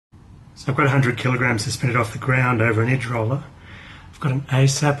So I've got 100 kilograms suspended off the ground over an edge roller. I've got an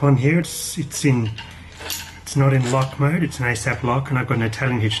ASAP on here. It's not in lock mode, it's an ASAP lock, and I've got an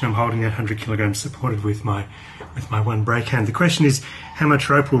Italian hitch and I'm holding that 100 kilograms supported with my one brake hand. The question is how much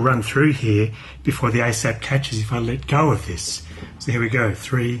rope will run through here before the ASAP catches if I let go of this. So here we go,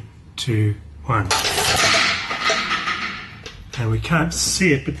 3, 2, 1. And we can't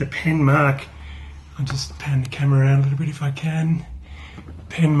see it, but the pen mark, I'll just pan the camera around a little bit if I can.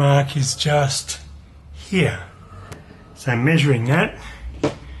 Pen mark is just here. So measuring that,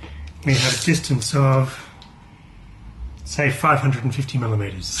 we have a distance of, say, 550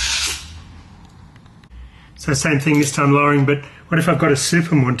 millimeters. So same thing this time lowering, but what if I've got a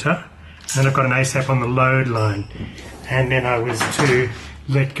super Munter and I've got an ASAP on the load line and then I was to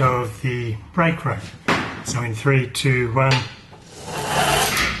let go of the brake rope. So in 3, 2, 1,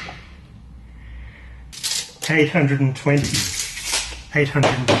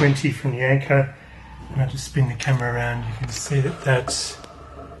 820 from the anchor, and I'll just spin the camera around. You can see that that's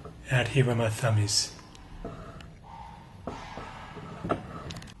out here where my thumb is.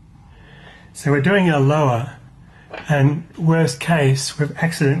 So we're doing our lower, and worst case, we've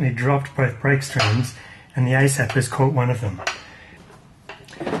accidentally dropped both brake strands and the ASAP has caught one of them.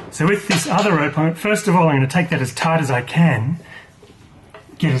 So with this other rope, first of all I'm going to take that as tight as I can,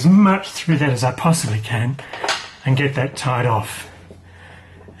 get as much through that as I possibly can, and get that tied off.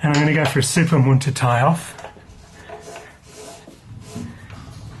 And I'm going to go for a super Munter tie off.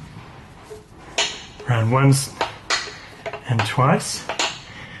 Around once and twice.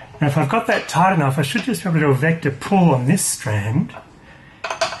 Now if I've got that tight enough, I should just be able to do a vector pull on this strand,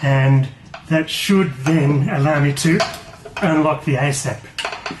 and that should then allow me to unlock the ASAP.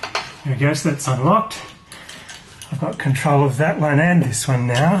 There we go, so that's unlocked. I've got control of that one and this one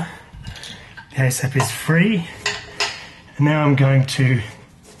now. The ASAP is free. And now I'm going to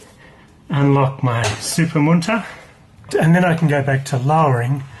unlock my super Munter, and then I can go back to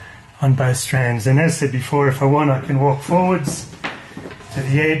lowering on both strands. And as I said before, if I want, I can walk forwards to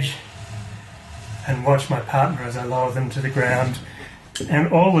the edge and watch my partner as I lower them to the ground.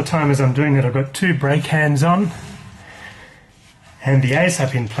 And all the time as I'm doing that, I've got 2 brake hands on and the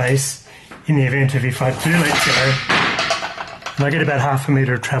ASAP in place in the event of if I do let go, and I get about half a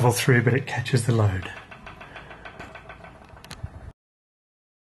metre of travel through, but it catches the load.